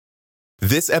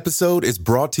This episode is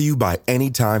brought to you by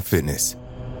Anytime Fitness.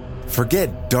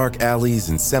 Forget dark alleys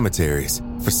and cemeteries.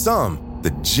 For some,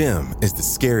 the gym is the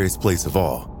scariest place of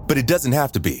all, but it doesn't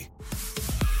have to be.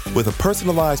 With a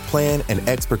personalized plan and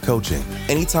expert coaching,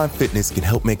 Anytime Fitness can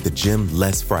help make the gym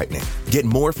less frightening. Get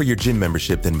more for your gym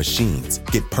membership than machines.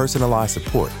 Get personalized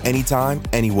support anytime,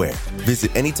 anywhere.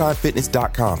 Visit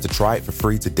AnytimeFitness.com to try it for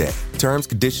free today. Terms,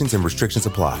 conditions, and restrictions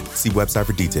apply. See website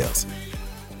for details.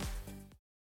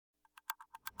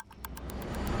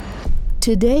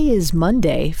 Today is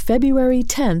Monday, February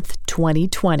 10th,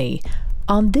 2020.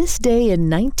 On this day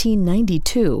in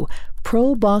 1992,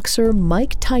 pro boxer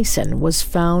Mike Tyson was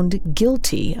found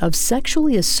guilty of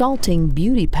sexually assaulting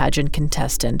beauty pageant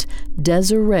contestant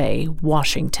Desiree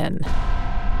Washington.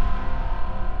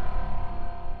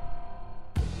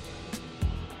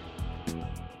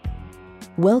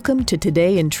 Welcome to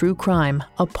Today in True Crime,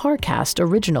 a Parcast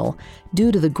original.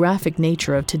 Due to the graphic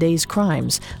nature of today's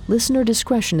crimes, listener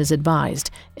discretion is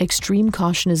advised. Extreme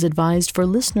caution is advised for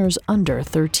listeners under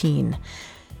 13.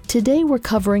 Today we're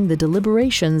covering the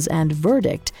deliberations and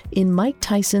verdict in Mike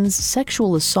Tyson's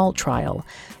sexual assault trial.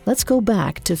 Let's go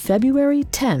back to February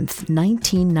 10th,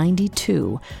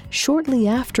 1992, shortly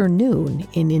after noon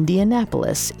in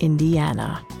Indianapolis,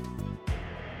 Indiana.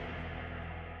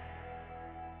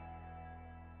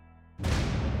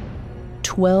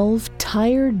 12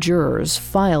 tired jurors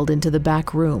filed into the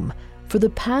back room. For the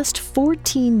past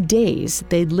 14 days,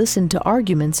 they'd listened to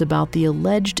arguments about the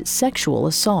alleged sexual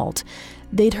assault.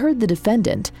 They'd heard the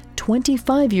defendant,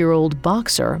 25-year-old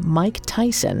boxer Mike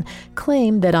Tyson,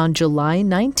 claim that on July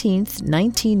 19,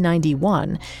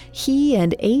 1991, he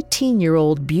and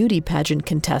 18-year-old beauty pageant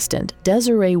contestant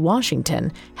Desiree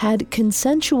Washington had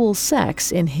consensual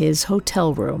sex in his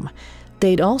hotel room.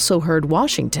 They'd also heard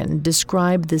Washington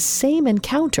describe the same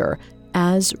encounter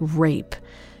as rape.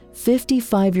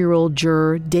 55-year-old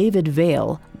juror David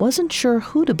Vale wasn't sure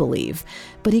who to believe,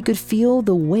 but he could feel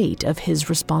the weight of his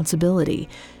responsibility.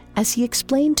 As he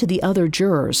explained to the other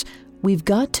jurors, "We've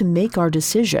got to make our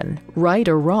decision, right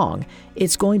or wrong.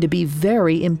 It's going to be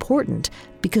very important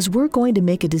because we're going to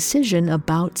make a decision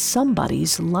about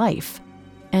somebody's life."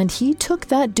 And he took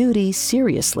that duty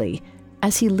seriously.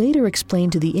 As he later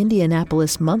explained to the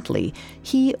Indianapolis Monthly,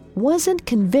 he wasn't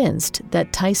convinced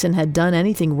that Tyson had done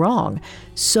anything wrong,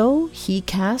 so he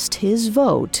cast his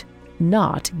vote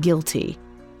not guilty.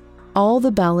 All the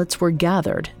ballots were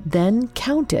gathered, then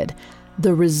counted.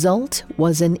 The result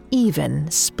was an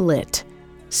even split.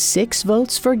 6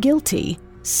 votes for guilty,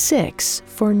 6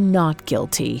 for not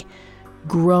guilty.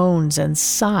 Groans and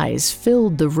sighs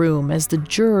filled the room as the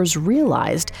jurors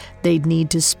realized they'd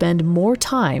need to spend more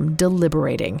time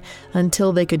deliberating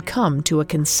until they could come to a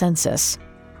consensus.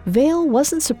 Vale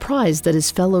wasn't surprised that his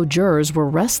fellow jurors were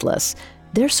restless.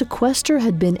 Their sequester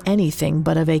had been anything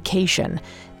but a vacation.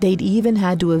 They'd even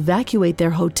had to evacuate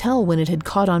their hotel when it had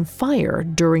caught on fire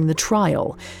during the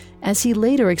trial. As he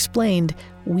later explained,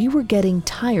 "We were getting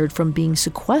tired from being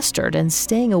sequestered and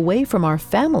staying away from our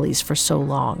families for so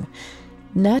long."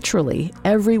 Naturally,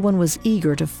 everyone was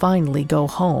eager to finally go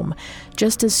home,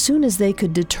 just as soon as they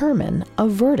could determine a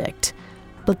verdict.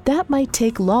 But that might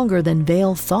take longer than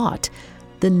Vale thought.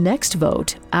 The next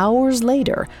vote, hours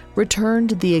later,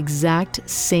 returned the exact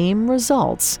same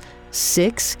results: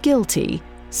 6 guilty,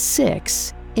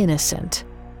 6 innocent.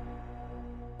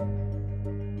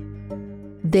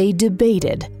 They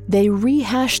debated, they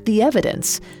rehashed the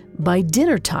evidence. By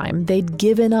dinner time, they'd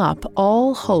given up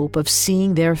all hope of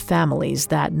seeing their families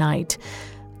that night.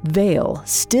 Vale,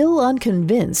 still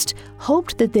unconvinced,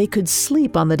 hoped that they could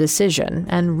sleep on the decision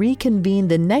and reconvene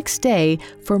the next day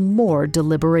for more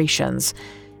deliberations.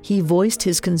 He voiced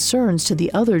his concerns to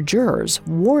the other jurors,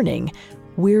 warning,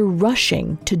 "We're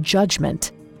rushing to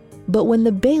judgment." But when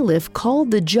the bailiff called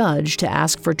the judge to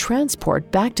ask for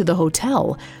transport back to the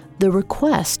hotel, the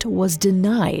request was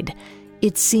denied.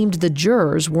 It seemed the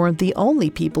jurors weren't the only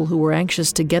people who were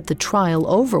anxious to get the trial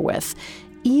over with.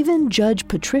 Even Judge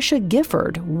Patricia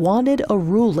Gifford wanted a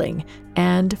ruling,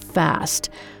 and fast.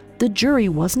 The jury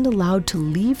wasn't allowed to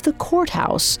leave the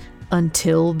courthouse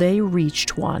until they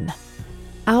reached one.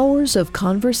 Hours of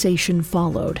conversation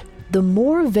followed. The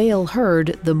more Vale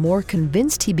heard, the more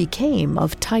convinced he became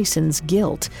of Tyson's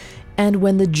guilt. And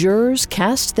when the jurors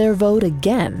cast their vote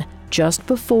again, just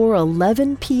before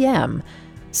 11 p.m.,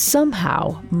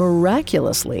 somehow,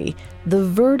 miraculously, the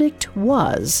verdict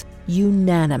was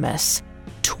unanimous.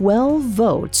 12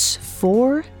 votes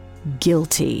for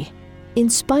guilty. In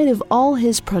spite of all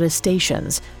his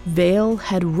protestations, Vale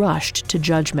had rushed to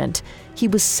judgment. He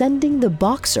was sending the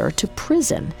boxer to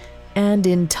prison, and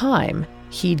in time,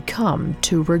 he'd come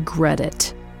to regret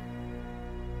it.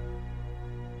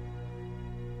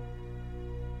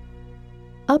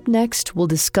 Up next, we'll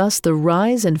discuss the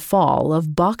rise and fall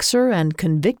of boxer and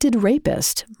convicted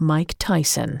rapist Mike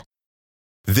Tyson.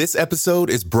 This episode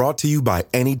is brought to you by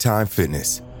Anytime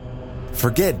Fitness.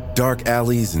 Forget dark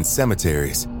alleys and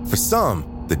cemeteries. For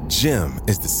some, the gym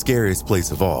is the scariest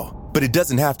place of all, but it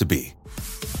doesn't have to be.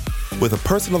 With a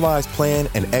personalized plan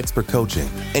and expert coaching,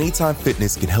 Anytime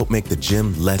Fitness can help make the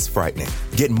gym less frightening.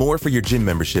 Get more for your gym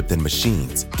membership than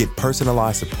machines. Get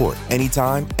personalized support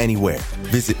anytime, anywhere.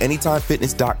 Visit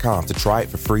AnytimeFitness.com to try it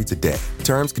for free today.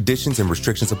 Terms, conditions, and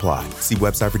restrictions apply. See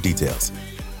website for details.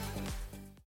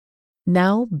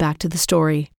 Now, back to the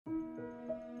story.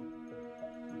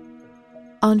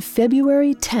 On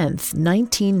February 10,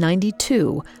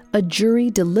 1992, a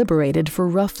jury deliberated for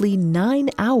roughly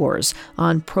 9 hours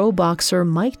on pro boxer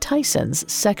Mike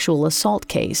Tyson's sexual assault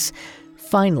case.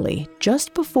 Finally,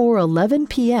 just before 11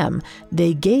 p.m.,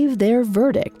 they gave their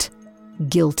verdict: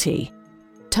 guilty.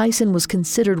 Tyson was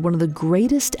considered one of the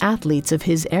greatest athletes of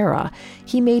his era.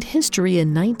 He made history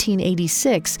in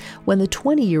 1986 when the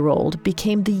 20-year-old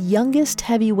became the youngest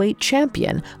heavyweight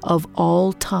champion of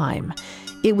all time.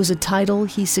 It was a title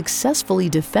he successfully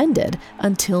defended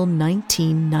until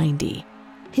 1990.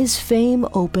 His fame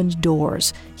opened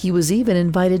doors. He was even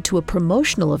invited to a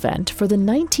promotional event for the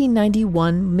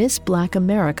 1991 Miss Black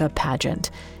America pageant.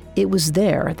 It was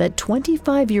there that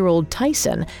 25-year-old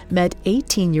Tyson met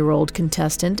 18-year-old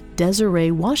contestant Desiree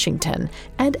Washington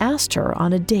and asked her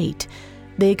on a date.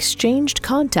 They exchanged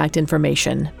contact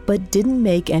information but didn't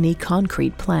make any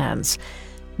concrete plans.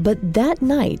 But that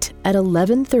night at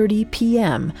 11:30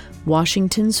 p.m.,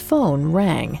 Washington's phone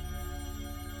rang.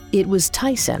 It was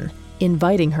Tyson,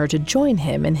 inviting her to join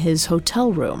him in his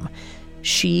hotel room.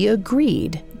 She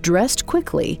agreed, dressed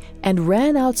quickly, and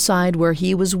ran outside where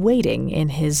he was waiting in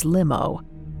his limo.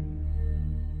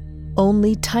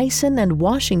 Only Tyson and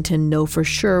Washington know for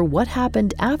sure what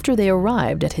happened after they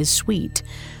arrived at his suite.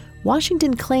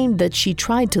 Washington claimed that she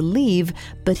tried to leave,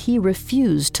 but he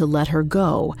refused to let her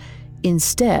go.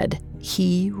 Instead,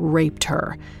 he raped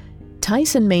her.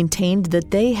 Tyson maintained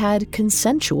that they had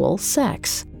consensual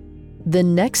sex. The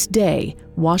next day,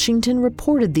 Washington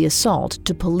reported the assault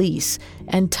to police,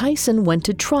 and Tyson went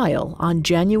to trial on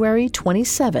January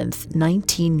 27,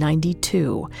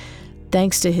 1992.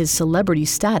 Thanks to his celebrity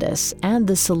status and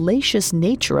the salacious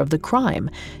nature of the crime,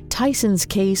 Tyson's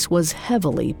case was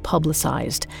heavily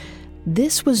publicized.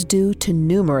 This was due to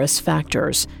numerous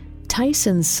factors: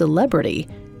 Tyson's celebrity,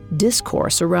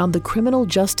 discourse around the criminal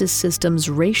justice system's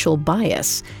racial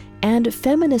bias, and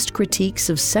feminist critiques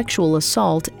of sexual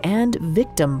assault and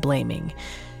victim blaming.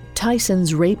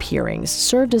 Tyson's rape hearings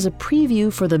served as a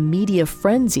preview for the media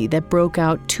frenzy that broke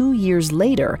out 2 years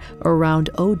later around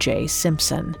O.J.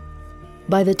 Simpson.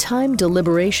 By the time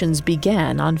deliberations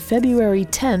began on February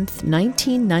 10,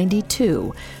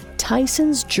 1992,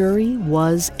 Tyson's jury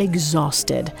was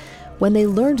exhausted. When they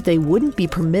learned they wouldn't be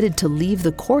permitted to leave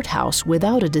the courthouse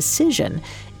without a decision,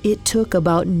 it took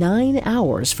about 9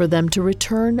 hours for them to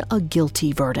return a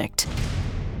guilty verdict.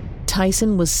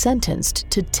 Tyson was sentenced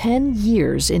to 10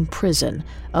 years in prison,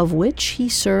 of which he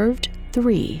served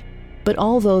 3. But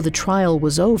although the trial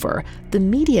was over, the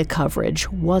media coverage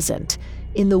wasn't.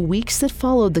 In the weeks that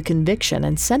followed the conviction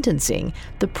and sentencing,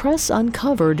 the press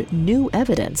uncovered new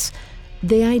evidence.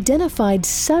 They identified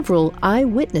several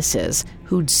eyewitnesses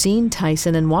who'd seen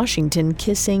Tyson and Washington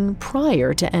kissing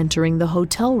prior to entering the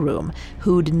hotel room,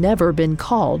 who'd never been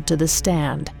called to the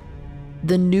stand.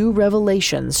 The new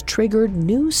revelations triggered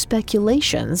new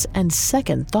speculations and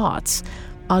second thoughts.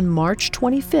 On March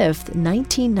 25,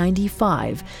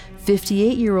 1995,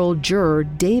 58-year-old juror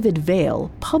David Vail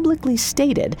publicly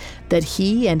stated that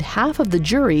he and half of the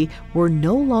jury were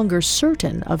no longer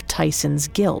certain of Tyson's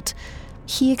guilt.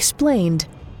 He explained,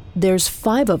 "There's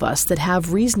 5 of us that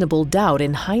have reasonable doubt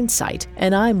in hindsight,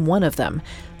 and I'm one of them.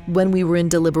 When we were in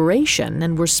deliberation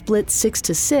and were split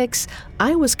 6-6,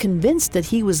 I was convinced that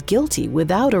he was guilty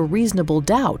without a reasonable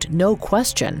doubt, no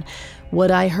question.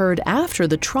 What I heard after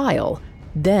the trial,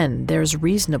 then there's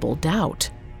reasonable doubt."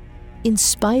 In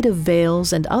spite of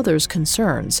Vail's and others'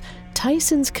 concerns,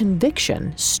 Tyson's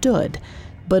conviction stood.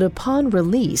 But upon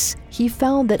release, he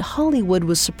found that Hollywood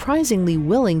was surprisingly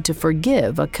willing to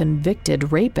forgive a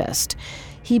convicted rapist.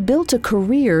 He built a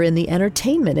career in the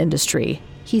entertainment industry.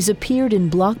 He's appeared in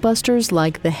blockbusters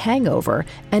like The Hangover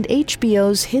and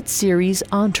HBO's hit series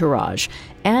Entourage,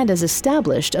 and has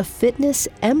established a fitness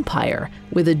empire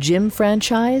with a gym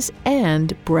franchise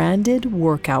and branded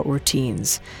workout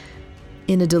routines.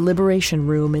 In a deliberation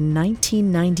room in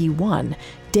 1991,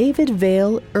 David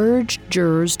Vail urged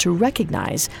jurors to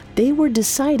recognize they were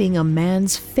deciding a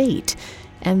man's fate,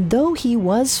 and though he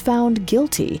was found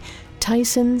guilty,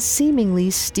 Tyson seemingly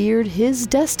steered his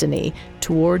destiny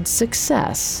towards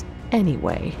success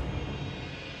anyway.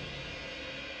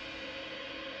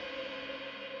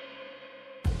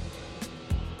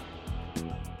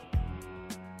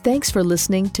 Thanks for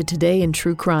listening to Today in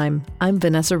True Crime. I'm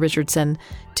Vanessa Richardson.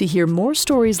 To hear more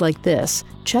stories like this,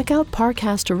 check out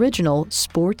Parcast Original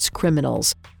Sports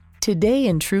Criminals. Today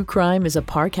in True Crime is a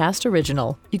Parcast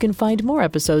original. You can find more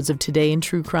episodes of Today in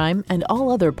True Crime and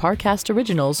all other Parcast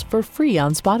originals for free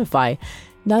on Spotify.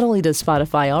 Not only does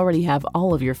Spotify already have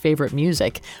all of your favorite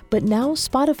music, but now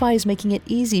Spotify is making it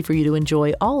easy for you to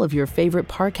enjoy all of your favorite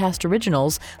Parcast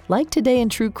originals, like Today in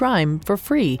True Crime, for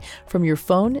free from your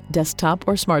phone, desktop,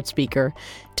 or smart speaker.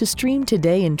 To stream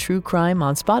Today in True Crime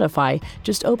on Spotify,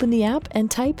 just open the app and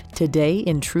type Today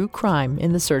in True Crime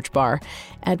in the search bar.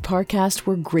 At Parcast,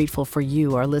 we're grateful for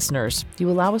you, our listeners. You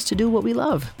allow us to do what we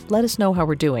love. Let us know how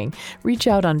we're doing. Reach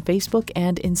out on Facebook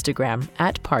and Instagram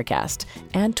at Parcast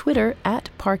and Twitter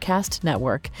at Parcast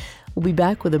Network. We'll be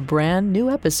back with a brand new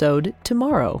episode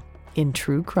tomorrow in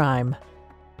True Crime.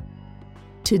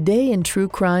 Today in True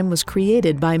Crime was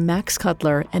created by Max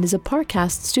Cutler and is a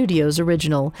Parcast Studios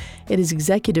original. It is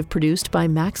executive produced by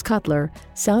Max Cutler,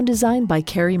 sound designed by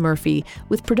Carrie Murphy,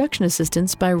 with production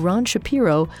assistance by Ron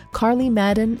Shapiro, Carly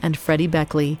Madden, and Freddie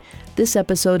Beckley. This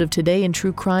episode of Today in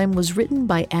True Crime was written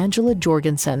by Angela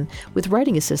Jorgensen, with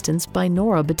writing assistance by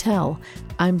Nora Battelle.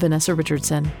 I'm Vanessa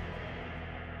Richardson.